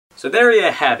So there you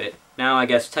have it. Now I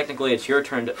guess technically it's your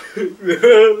turn to...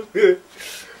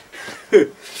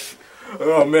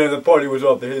 Oh man, the party was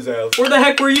off to his house. Where the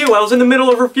heck were you? I was in the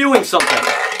middle of reviewing something.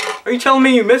 Are you telling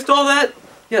me you missed all that?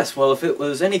 Yes, well, if it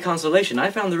was any consolation, I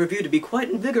found the review to be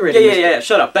quite invigorating. Yeah,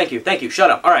 shut up. Thank you,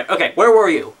 shut up. Alright, okay, where were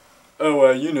you?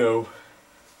 Oh, you know.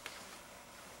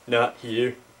 Not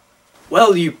here.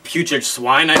 Well, you putrid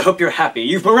swine, I hope you're happy.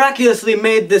 You've miraculously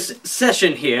made this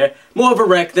session here more of a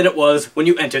wreck than it was when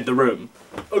you entered the room.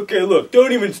 Okay, look,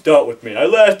 don't even start with me. I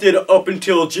lasted up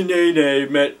until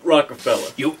Janae met Rockefeller.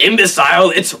 You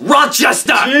imbecile, it's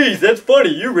Rochester! Jeez, that's funny.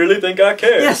 You really think I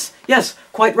care? Yes,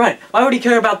 quite right. Why would he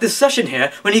care about this session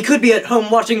here when he could be at home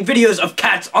watching videos of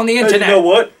cats on the internet? Hey, you know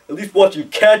what? At least watching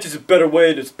cats is a better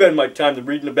way to spend my time than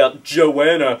reading about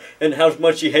Joanna and how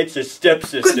much she hates her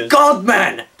stepsisters. Good God,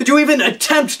 man! Did you even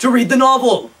attempt to read the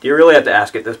novel? Do you really have to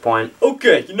ask at this point?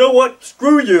 Okay, you know what?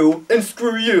 Screw you and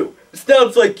screw you. It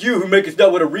sounds like you who make us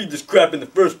not want to read this crap in the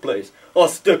first place. All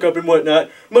stuck up and whatnot.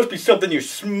 Must be something you're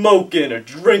smoking or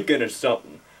drinking or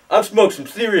something. I've smoked some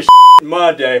serious in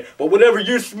my day, but whatever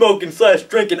you're smoking /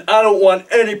 drinking, I don't want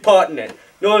any part in it.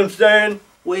 Know what I'm saying?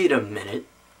 Wait a minute.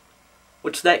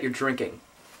 What's that you're drinking?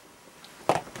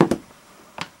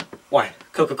 Why,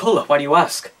 Coca-Cola, why do you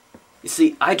ask? You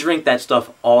see, I drink that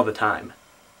stuff all the time.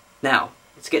 Now,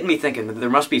 it's getting me thinking that there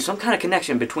must be some kind of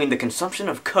connection between the consumption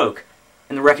of Coke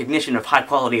and the recognition of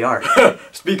high-quality art.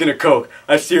 Speaking of Coke,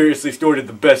 I seriously snorted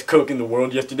the best Coke in the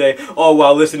world yesterday, all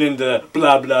while listening to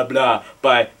Blah Blah Blah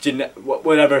by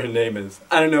whatever her name is.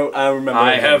 I don't know, I don't remember.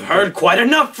 I have heard quite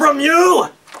enough from you!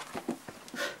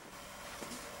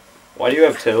 Why do you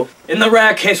have two? In the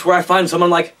rare case where I find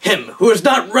someone like him, who has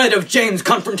not read of Jane's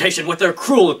confrontation with her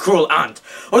cruel, cruel aunt,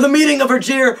 or the meeting of her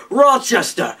dear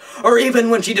Rochester, or even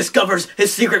when she discovers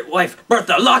his secret wife,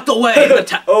 Bertha, locked away in the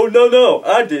town. Oh, no,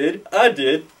 I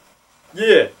did.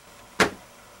 Yeah.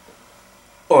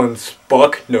 On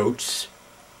Spark Notes.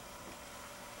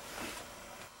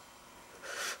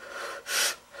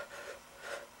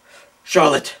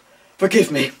 Charlotte,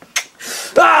 forgive me.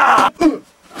 Ah!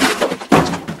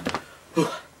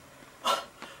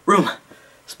 Room.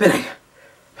 Spinning.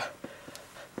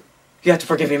 You have to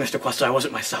forgive me, Mr. Quester. I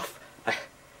wasn't myself.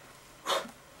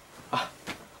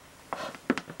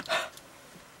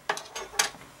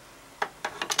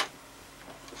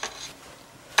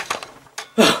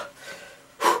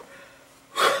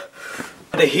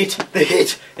 The heat.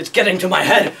 It's getting to my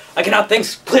head. I cannot think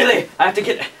clearly. I have to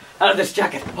get out of this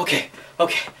jacket. Okay.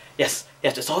 Yes,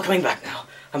 it's all coming back now.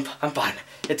 I'm fine.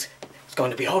 It's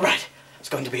going to be all right. It's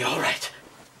going to be all right.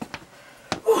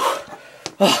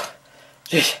 Oh,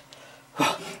 jeez.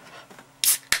 Oh.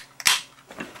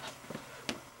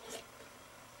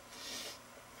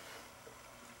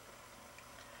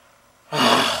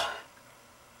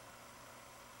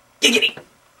 Giggity.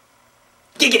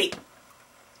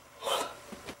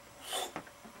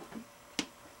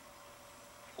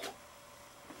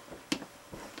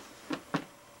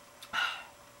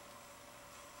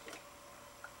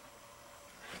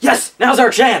 Yes, now's our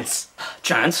chance.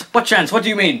 Chance? What chance? What do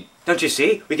you mean? Don't you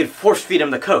see? We can force-feed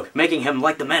him the Coke, making him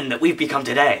like the men that we've become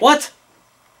today. What?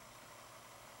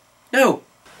 No.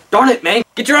 Darn it, man.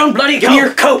 Get your own bloody Coke. Give me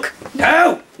your Coke.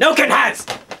 No. No can has.